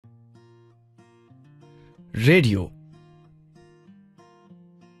Radio.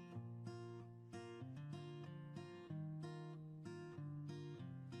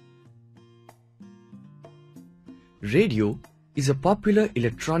 Radio is a popular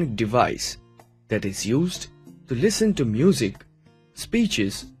electronic device that is used to listen to music,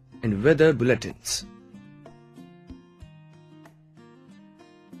 speeches, and weather bulletins.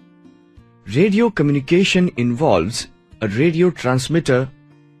 Radio communication involves a radio transmitter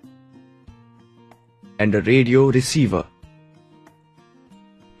and a radio receiver.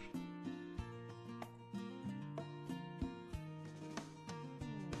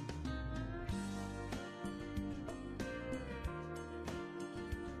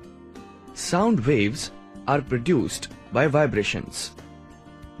 Sound waves are produced by vibrations.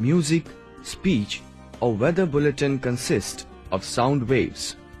 Music, speech, or weather bulletin consist of sound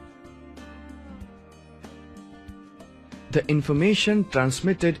waves. The information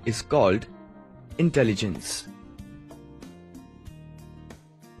transmitted is called intelligence.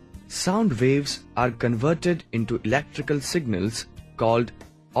 Sound waves are converted into electrical signals called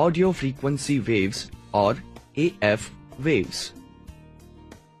audio frequency waves or AF waves.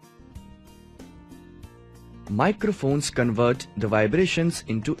 Microphones convert the vibrations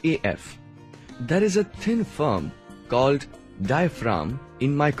into AF. There is a thin film called diaphragm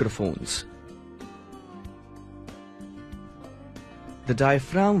in microphones. The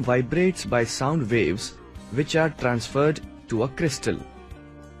diaphragm vibrates by sound waves which are transferred to a crystal.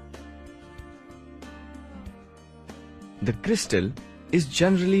 The crystal is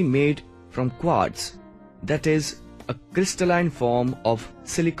generally made from quartz, that is, a crystalline form of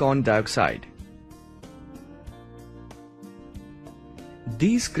silicon dioxide.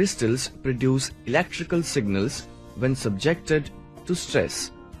 These crystals produce electrical signals when subjected to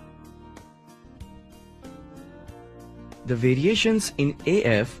stress. The variations in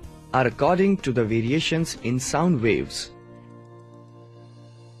AF are according to the variations in sound waves.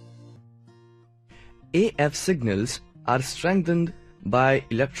 AF signals are strengthened by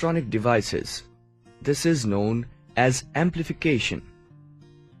electronic devices. This is known as amplification.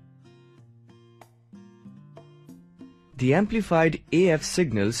 The amplified AF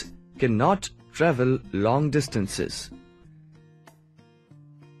signals cannot travel long distances.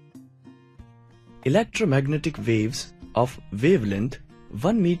 Electromagnetic waves of wavelength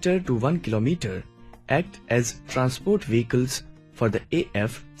 1 meter to 1 kilometer act as transport vehicles for the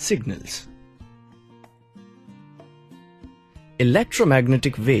AF signals.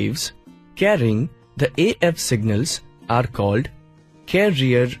 Electromagnetic waves carrying the AF signals are called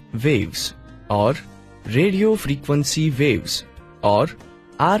carrier waves or radio frequency waves or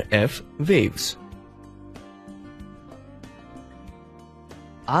RF waves.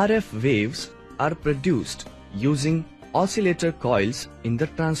 RF waves are produced using oscillator coils in the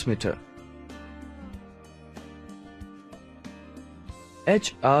transmitter.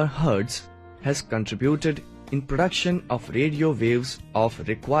 H.R. Hertz has contributed in production of radio waves of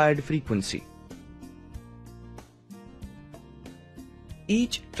required frequency.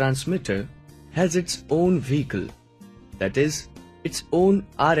 Each transmitter has its own vehicle, that is, its own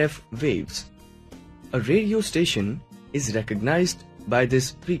RF waves. A radio station is recognized by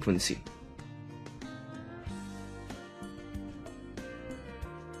this frequency.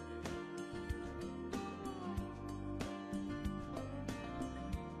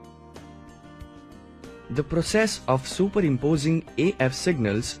 The process of superimposing AF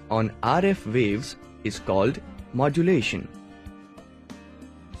signals on RF waves is called modulation.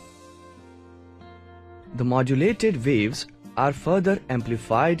 The modulated waves are further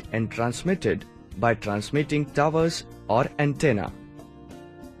amplified and transmitted by transmitting towers or antenna.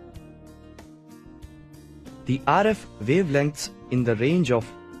 The RF wavelengths in the range of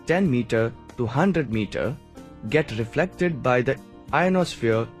 10 meter to 100 meter get reflected by the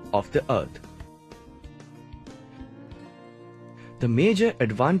ionosphere of the Earth. The major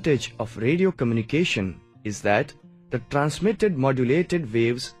advantage of radio communication is that the transmitted modulated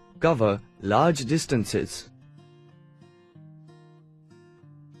waves cover large distances.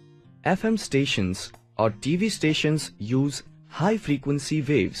 FM stations or TV stations use high-frequency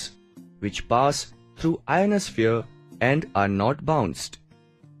waves, which pass through ionosphere and are not bounced.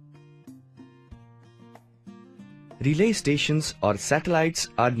 Relay stations or satellites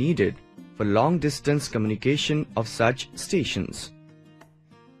are needed for long-distance communication of such stations.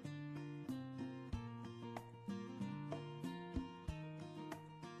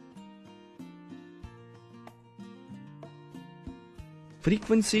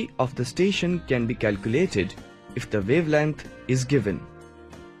 Frequency of the station can be calculated if the wavelength is given.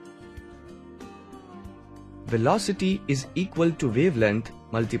 Velocity is equal to wavelength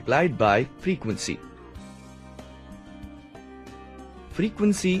multiplied by frequency.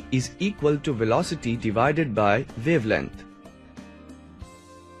 frequency is equal to velocity divided by wavelength.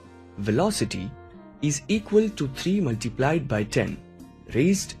 Velocity is equal to 3 multiplied by 10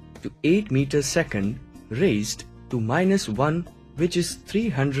 raised to 8 meters second raised to -1, which is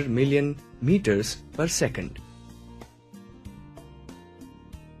 300 million meters per second.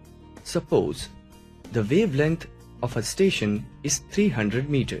 Suppose the wavelength of a station is 300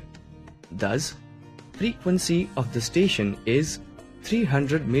 meters. Thus, frequency of the station is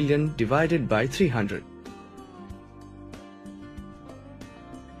 300 million divided by 300.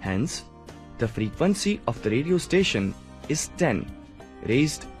 Hence, the frequency of the radio station is 10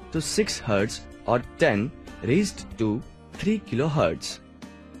 raised to 6 Hz or 10 raised to 3 kHz.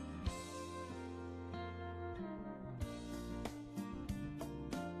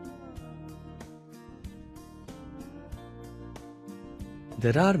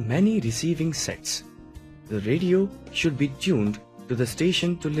 There are many receiving sets. The radio should be tuned to the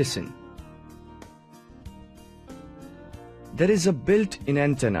station to listen. There is a built-in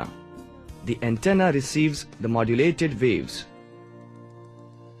antenna. The antenna receives the modulated waves.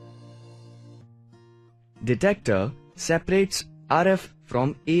 Detector separates RF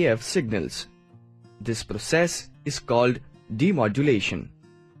from AF signals. This process is called demodulation.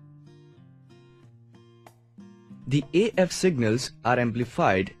 The AF signals are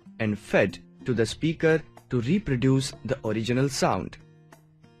amplified and fed to the speaker to reproduce the original sound.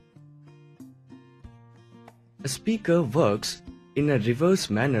 A speaker works in a reverse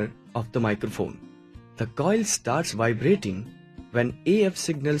manner of the microphone. The coil starts vibrating when AF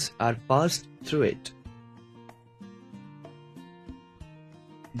signals are passed through it.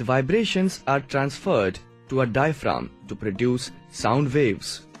 The vibrations are transferred to a diaphragm to produce sound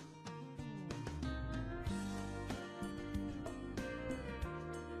waves.